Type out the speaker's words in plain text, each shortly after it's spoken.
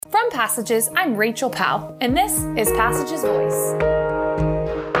Passages, I'm Rachel Powell, and this is Passages Voice.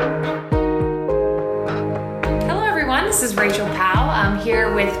 Hello everyone, this is Rachel Powell. I'm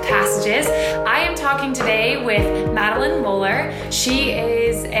here with Passages. I am talking today with Madeline Moeller. She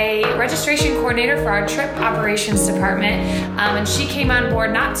is a registration coordinator for our trip operations department, and she came on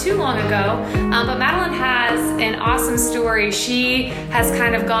board not too long ago. But Madeline has an awesome story. She has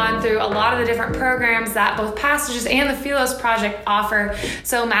kind of gone through a lot of the different programs that both Passages and the Philos Project offer.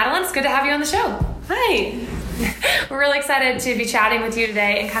 So Madeline, it's good to have you on the show. Hi. We're really excited to be chatting with you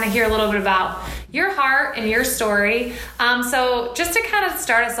today and kind of hear a little bit about your heart and your story. So just to kind of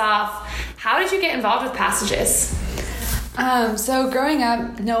start us off, how did you get involved with Passages? So growing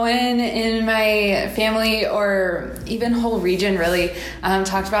up, no one in my family or even whole region really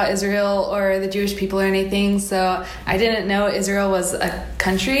talked about Israel or the Jewish people or anything. So I didn't know Israel was a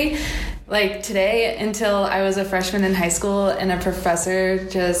country like today until I was a freshman in high school and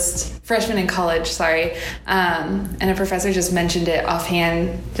freshman in college, sorry. And a professor just mentioned it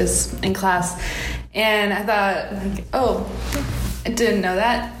offhand just in class. And I thought, like, oh, I didn't know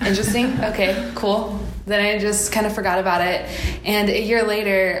that. Interesting. Okay, cool. Then I just kind of forgot about it. And a year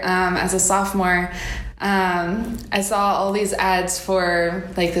later, as a sophomore, I saw all these ads for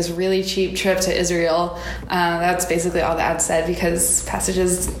like this really cheap trip to Israel. That's basically all the ads said because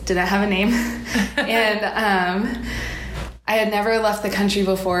Passages didn't have a name. And I had never left the country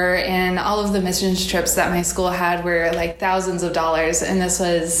before, and all of the missions trips that my school had were like thousands of dollars, and this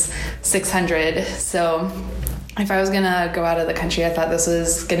was $600. So if I was going to go out of the country, I thought this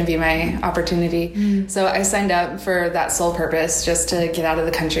was going to be my opportunity. So I signed up for that sole purpose, just to get out of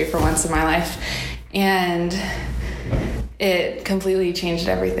the country for once in my life. And it completely changed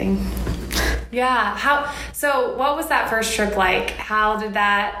everything. Yeah. So what was that first trip like? How did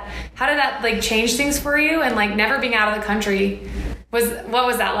that like change things for you? And like never being out of the country, what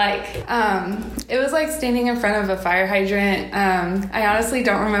was that like? It was like standing in front of a fire hydrant. I honestly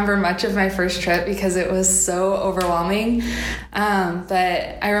don't remember much of my first trip because it was so overwhelming.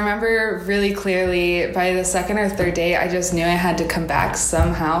 But I remember really clearly by the second or third day, I just knew I had to come back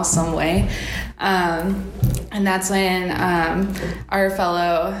somehow, some way. And that's when our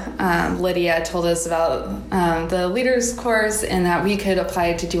fellow Lydia told us about the leaders course and that we could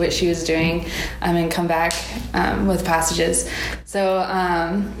apply to do what she was doing and come back with Passages. So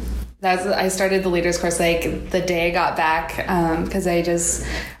I started the leaders course like the day I got back because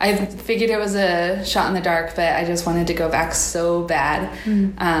I figured it was a shot in the dark, but I just wanted to go back so bad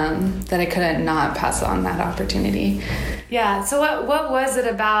that I couldn't not pass on that opportunity. Yeah. So what was it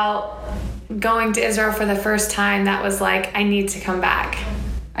about going to Israel for the first time that was like, I need to come back?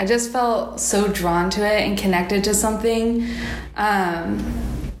 I just felt so drawn to it and connected to something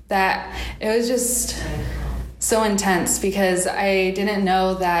that it was just so intense because I didn't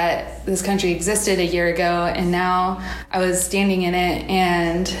know that this country existed a year ago, and now I was standing in it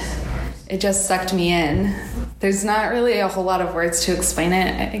and it just sucked me in. There's not really a whole lot of words to explain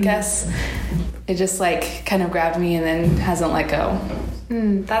it, I guess. It just like kind of grabbed me and then hasn't let go.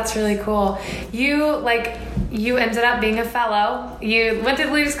 That's really cool. You ended up being a fellow. You went through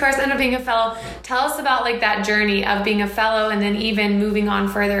the leaders course, ended up being a fellow. Tell us about like that journey of being a fellow and then even moving on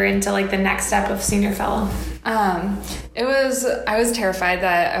further into like the next step of senior fellow. I was terrified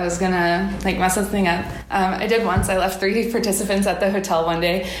that I was gonna like mess something up. I did once. I left 3 participants at the hotel one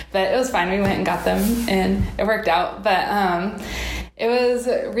day, but it was fine. We went and got them and it worked out. But it was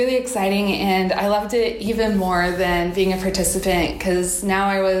really exciting, and I loved it even more than being a participant because now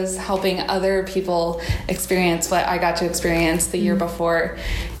I was helping other people experience what I got to experience the year before.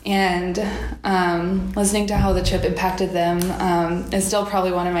 And listening to how the trip impacted them is still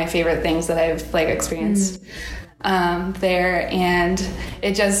probably one of my favorite things that I've like experienced there. And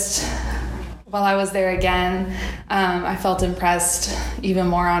it just, while I was there again, I felt impressed even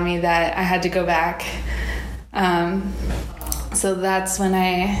more on me that I had to go back. So that's when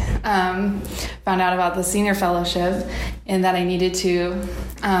I found out about the senior fellowship and that I needed to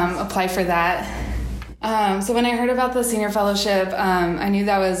apply for that. So when I heard about the senior fellowship, I knew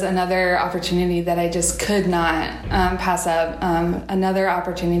that was another opportunity that I just could not pass up. Another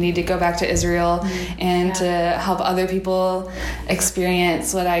opportunity to go back to Israel and to help other people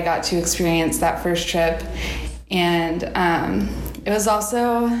experience what I got to experience that first trip. And it was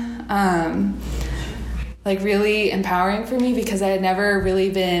also like really empowering for me because I had never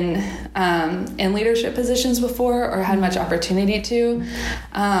really been in leadership positions before or had much opportunity to.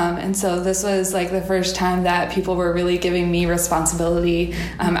 And so this was like the first time that people were really giving me responsibility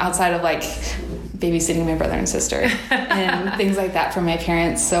outside of like babysitting my brother and sister and things like that from my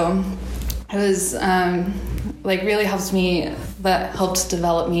parents. So it was like really helps me that helped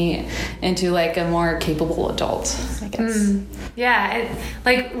develop me into like a more capable adult, I guess. Yeah.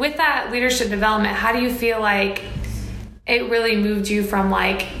 Like with that leadership development, how do you feel like it really moved you from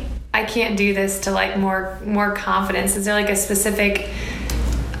like, I can't do this, to like more confidence? Is there like a specific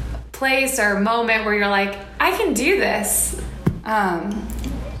place or moment where you're like, I can do this?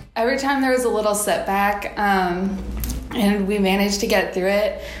 Every time there was a little setback, and we managed to get through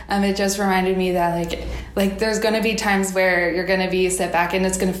it, it just reminded me that like there's going to be times where you're going to be set back and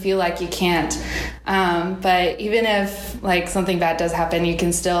it's going to feel like you can't. But even if like something bad does happen, you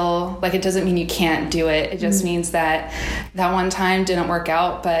can still, like, it doesn't mean you can't do it. It just means that one time didn't work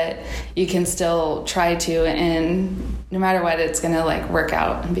out, but you can still try to, and no matter what, it's going to like work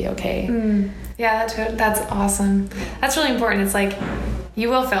out and be okay. Yeah, that's awesome. That's really important. It's like, you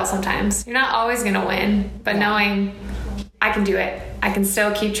will fail sometimes. You're not always going to win, but knowing I can do it, I can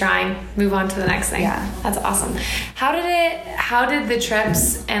still keep trying, move on to the next thing. Yeah. That's awesome. How did the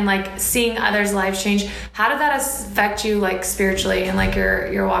trips and like seeing others' lives change, how did that affect you like spiritually and like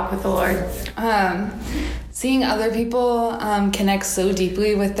your walk with the Lord? Seeing other people connect so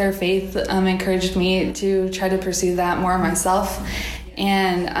deeply with their faith encouraged me to try to pursue that more myself.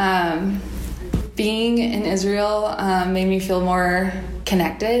 And being in Israel made me feel more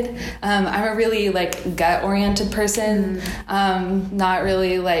connected. I'm a really like gut-oriented person, not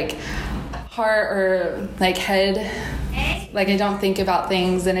really like heart or like head. Like I don't think about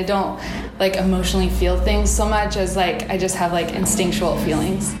things, and I don't like emotionally feel things so much as like I just have like instinctual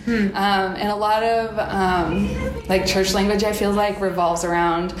feelings. And a lot of like church language, I feel like, revolves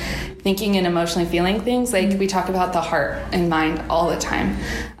around thinking and emotionally feeling things. Like we talk about the heart and mind all the time.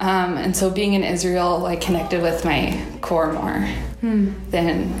 And so being in Israel like connected with my core more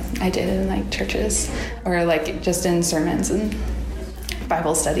than I did in like churches or like just in sermons and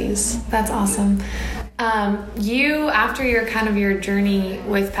Bible studies. That's awesome. You, after your journey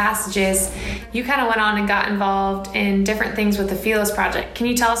with Passages, you kind of went on and got involved in different things with the Philos Project. Can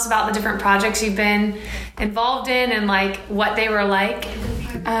you tell us about the different projects you've been involved in and like what they were like?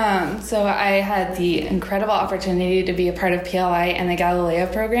 So I had the incredible opportunity to be a part of PLI and the Galileo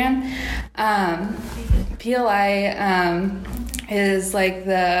program. PLI is like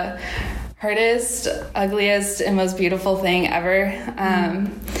the hardest, ugliest, and most beautiful thing ever.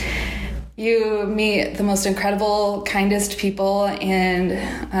 You meet the most incredible, kindest people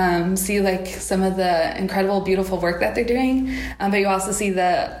and see like some of the incredible, beautiful work that they're doing. But you also see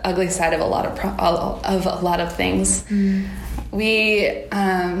the ugly side of a lot of things. We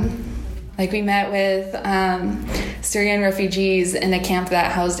met with Syrian refugees in a camp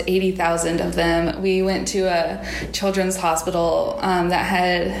that housed 80,000 of them. We went to a children's hospital that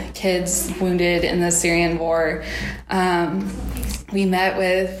had kids wounded in the Syrian war. We met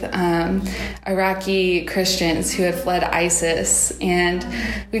with Iraqi Christians who had fled ISIS, and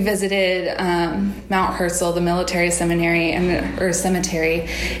we visited Mount Herzl, the military seminary or cemetery,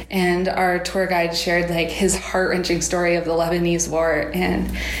 and our tour guide shared like his heart-wrenching story of the Lebanese war,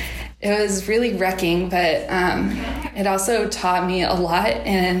 and it was really wrecking, but it also taught me a lot,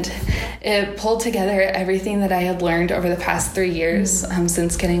 and it pulled together everything that I had learned over the past 3 years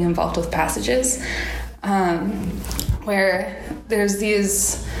since getting involved with Passages. Where there's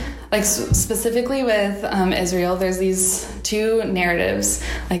these, like specifically with Israel, there's these two narratives,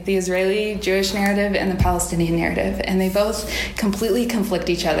 like the Israeli Jewish narrative and the Palestinian narrative, and they both completely conflict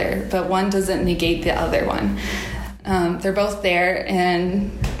each other, but one doesn't negate the other one. They're both there,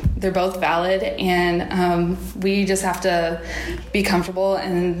 and they're both valid, and we just have to be comfortable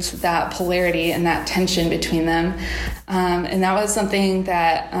in that polarity and that tension between them. And that was something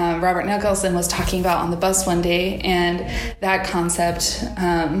that Robert Nicholson was talking about on the bus one day, and that concept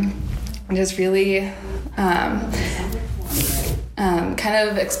just really kind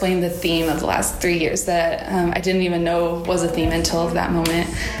of explained the theme of the last 3 years that I didn't even know was a theme until that moment.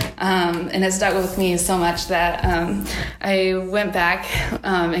 And it stuck with me so much that I went back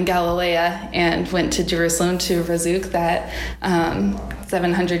in Galilee and went to Jerusalem to Razuk, that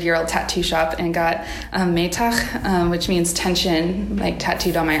 700-year-old tattoo shop, and got metach, which means tension, like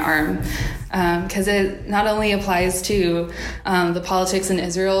tattooed on my arm. Because it not only applies to the politics in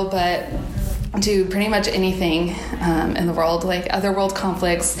Israel, but to pretty much anything in the world, like other world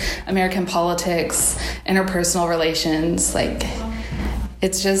conflicts, American politics, interpersonal relations. Like,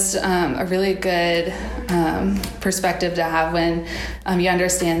 it's just a really good perspective to have when you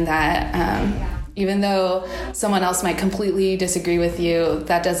understand that even though someone else might completely disagree with you,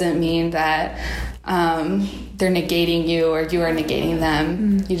 that doesn't mean that they're negating you or you are negating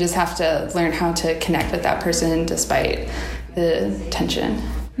them. You just have to learn how to connect with that person despite the tension.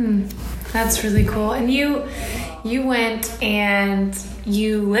 That's really cool. And you you went and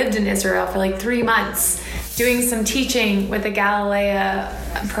you lived in Israel for like 3 months doing some teaching with the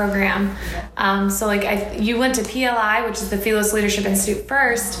Galilea program. So like you went to PLI, which is the Philos Leadership Institute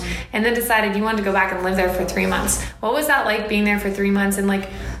first, and then decided you wanted to go back and live there for 3 months. What was that like, being there for 3 months and like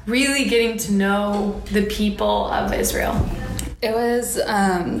really getting to know the people of Israel? It was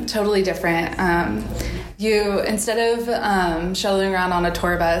totally different. You, instead of shuttling around on a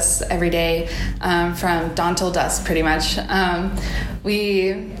tour bus every day from dawn till dusk, pretty much,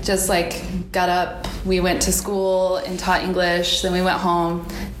 we just like got up, we went to school and taught English, then we went home,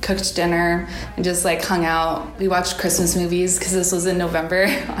 cooked dinner, and just like hung out. We watched Christmas movies because this was in November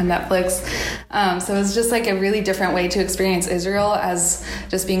on Netflix. So it was just like a really different way to experience Israel as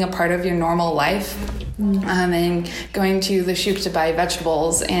just being a part of your normal life. And going to the shuk to buy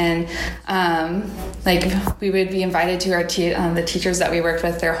vegetables, and like we would be invited to our the teachers that we worked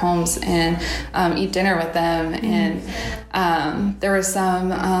with, their homes, and eat dinner with them. And there were some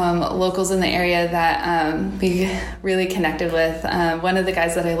locals in the area that we really connected with. One of the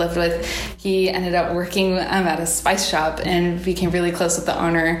guys that I lived with, he ended up working at a spice shop and became really close with the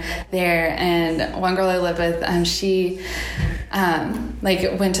owner there. And one girl I lived with, she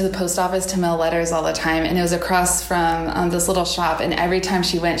like went to the post office to mail letters all the time, and it was across from this little shop, and every time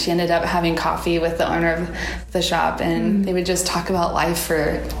she went, she ended up having coffee with the owner of the shop, and they would just talk about life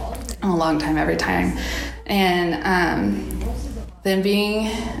for a long time every time. And then being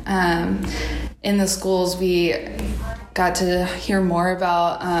in the schools, we got to hear more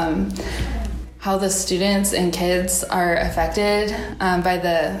about how the students and kids are affected by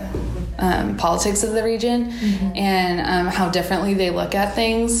the politics of the region, and how differently they look at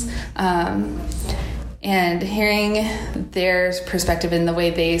things, and hearing their perspective in the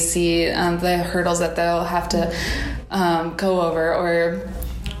way they see the hurdles that they'll have to go over, or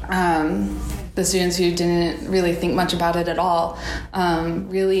the students who didn't really think much about it at all,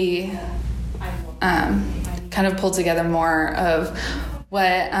 really kind of pulled together more of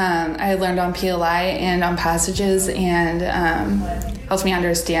what I learned on PLI and on Passages, and helps me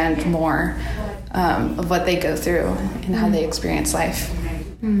understand more of what they go through and how they experience life.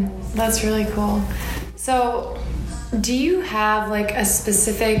 That's really cool. So do you have like a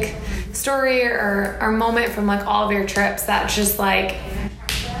specific story or moment from like all of your trips that's just like,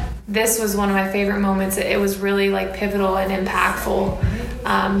 this was one of my favorite moments, it was really like pivotal and impactful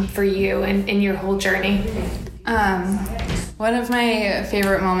for you and in your whole journey? One of my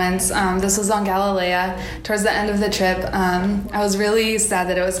favorite moments, this was on Galilea, towards the end of the trip. I was really sad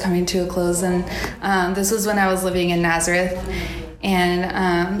that it was coming to a close, and this was when I was living in Nazareth.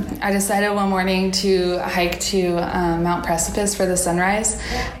 And I decided one morning to hike to Mount Precipice for the sunrise.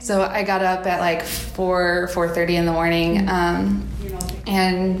 So I got up at like 4:30 in the morning,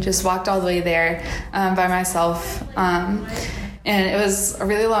 and just walked all the way there by myself. And it was a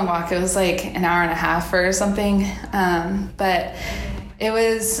really long walk. It was like an hour and a half or something. But it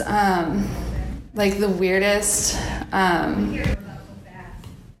was like the weirdest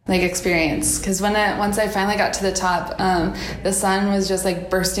like experience, because once I finally got to the top, the sun was just like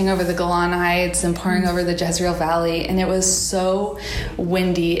bursting over the Golan Heights and pouring over the Jezreel Valley, and it was so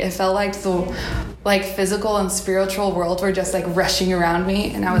windy. It felt like the physical and spiritual world were just like rushing around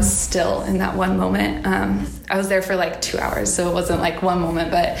me, and I was still in that one moment. I was there for like 2 hours, so it wasn't like one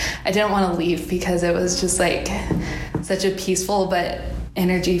moment, but I didn't want to leave because it was just like such a peaceful but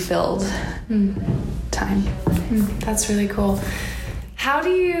energy filled time. That's really cool. How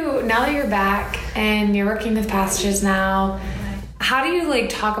do you, now that you're back and you're working with Passages now, how do you like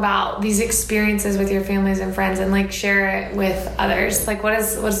talk about these experiences with your families and friends and like share it with others? Like what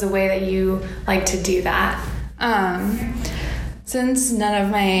is the way that you like to do that? Since none of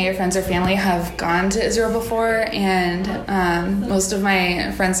my friends or family have gone to Israel before, and most of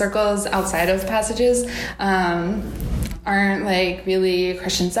my friend circles outside of Passages aren't like really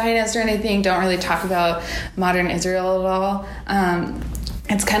Christian Zionist or anything, don't really talk about modern Israel at all.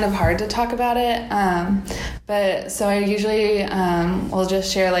 It's kind of hard to talk about it. But so I usually will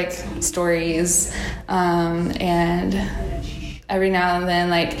just share like stories, and every now and then,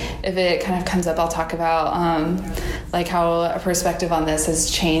 like if it kind of comes up, I'll talk about like how a perspective on this has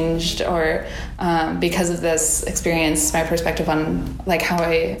changed, or because of this experience, my perspective on like how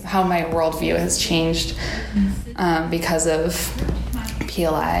my worldview has changed because of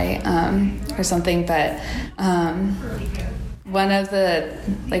PLI or something. But one of the,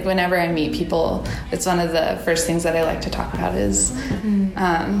 like whenever I meet people, it's one of the first things that I like to talk about is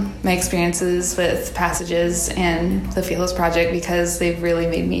my experiences with Passages and the Philos Project, because they've really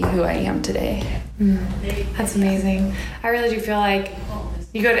made me who I am today. That's amazing. I really do feel like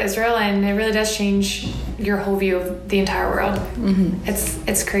you go to Israel and it really does change your whole view of the entire world.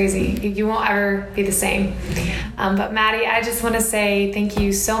 It's crazy. You won't ever be the same. But Maddie, I just want to say thank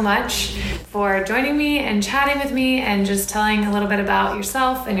you so much for joining me and chatting with me and just telling a little bit about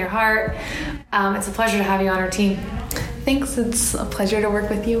yourself and your heart. It's a pleasure to have you on our team. Thanks. It's a pleasure to work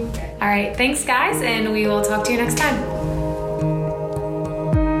with you. All right. Thanks, guys, and we will talk to you next time.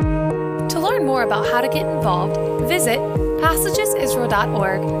 To learn more about how to get involved, visit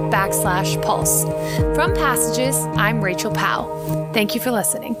passagesisrael.org/pulse. From Passages, I'm Rachel Powell. Thank you for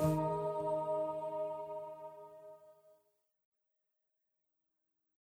listening.